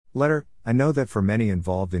Letter: I know that for many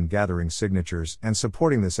involved in gathering signatures and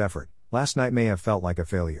supporting this effort, last night may have felt like a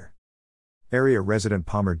failure. Area resident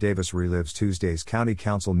Palmer Davis relives Tuesday's County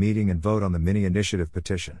Council meeting and vote on the mini-initiative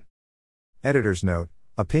petition. Editor's note: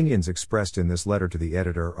 opinions expressed in this letter to the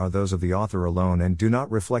editor are those of the author alone and do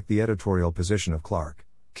not reflect the editorial position of Clark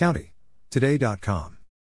County Today.com.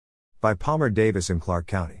 By Palmer Davis in Clark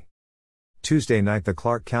County. Tuesday night, the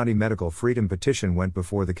Clark County Medical Freedom Petition went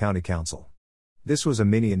before the County Council. This was a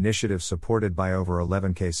mini-initiative supported by over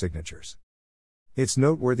 11,000 signatures. It's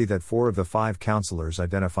noteworthy that 4 of the 5 councilors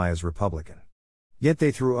identify as Republican. Yet they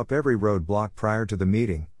threw up every roadblock prior to the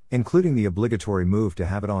meeting, including the obligatory move to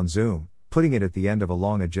have it on Zoom, putting it at the end of a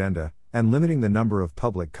long agenda, and limiting the number of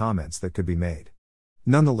public comments that could be made.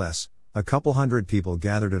 Nonetheless, a couple hundred people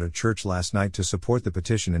gathered at a church last night to support the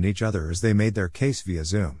petition and each other as they made their case via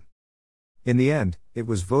Zoom. In the end, it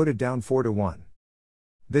was voted down 4-1.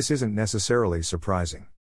 This isn't necessarily surprising.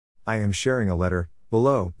 I am sharing a letter,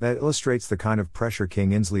 below, that illustrates the kind of pressure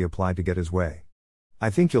King Inslee applied to get his way. I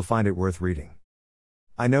think you'll find it worth reading.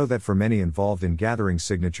 I know that for many involved in gathering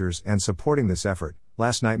signatures and supporting this effort,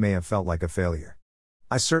 last night may have felt like a failure.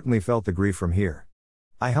 I certainly felt the grief from here.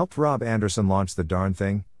 I helped Rob Anderson launch the darn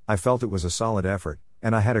thing, I felt it was a solid effort,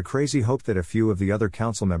 and I had a crazy hope that a few of the other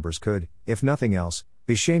council members could, if nothing else,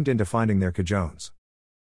 be shamed into finding their cajones.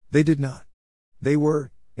 They did not. They were,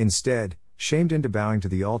 instead, shamed into bowing to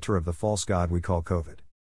the altar of the false god we call COVID.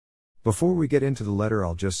 Before we get into the letter,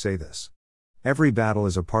 I'll just say this. Every battle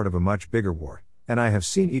is a part of a much bigger war, and I have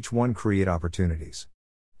seen each one create opportunities.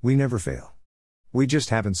 We never fail. We just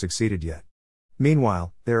haven't succeeded yet.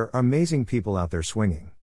 Meanwhile, there are amazing people out there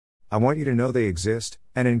swinging. I want you to know they exist,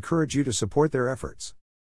 and encourage you to support their efforts.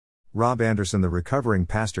 Rob Anderson, the recovering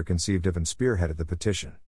pastor, conceived of and spearheaded the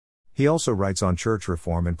petition. He also writes on church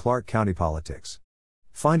reform and Clark County politics.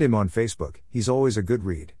 Find him on Facebook, he's always a good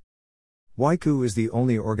read. WICU is the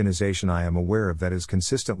only organization I am aware of that is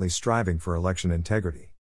consistently striving for election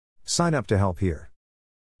integrity. Sign up to help here.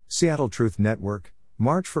 Seattle Truth Network,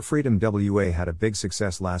 March for Freedom WA had a big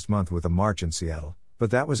success last month with a march in Seattle, but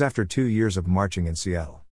that was after 2 years of marching in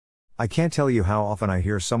Seattle. I can't tell you how often I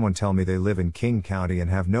hear someone tell me they live in King County and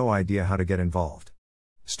have no idea how to get involved.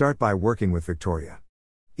 Start by working with Victoria.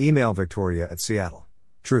 Email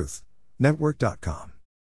victoria@seattletruth.network.com.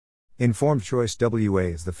 Informed Choice WA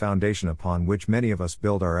is the foundation upon which many of us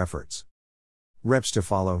build our efforts. Reps to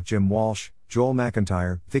follow: Jim Walsh, Joel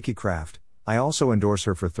McIntyre, Vicki Kraft. I also endorse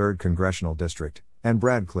her for 3rd Congressional District, and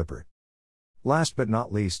Brad Clippert. Last but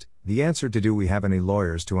not least, the answer to do we have any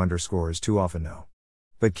lawyers to underscore is too often no.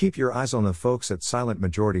 But keep your eyes on the folks at Silent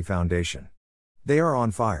Majority Foundation. They are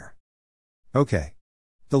on fire. Okay.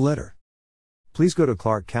 The letter. Please go to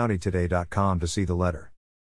clarkcountytoday.com to see the letter.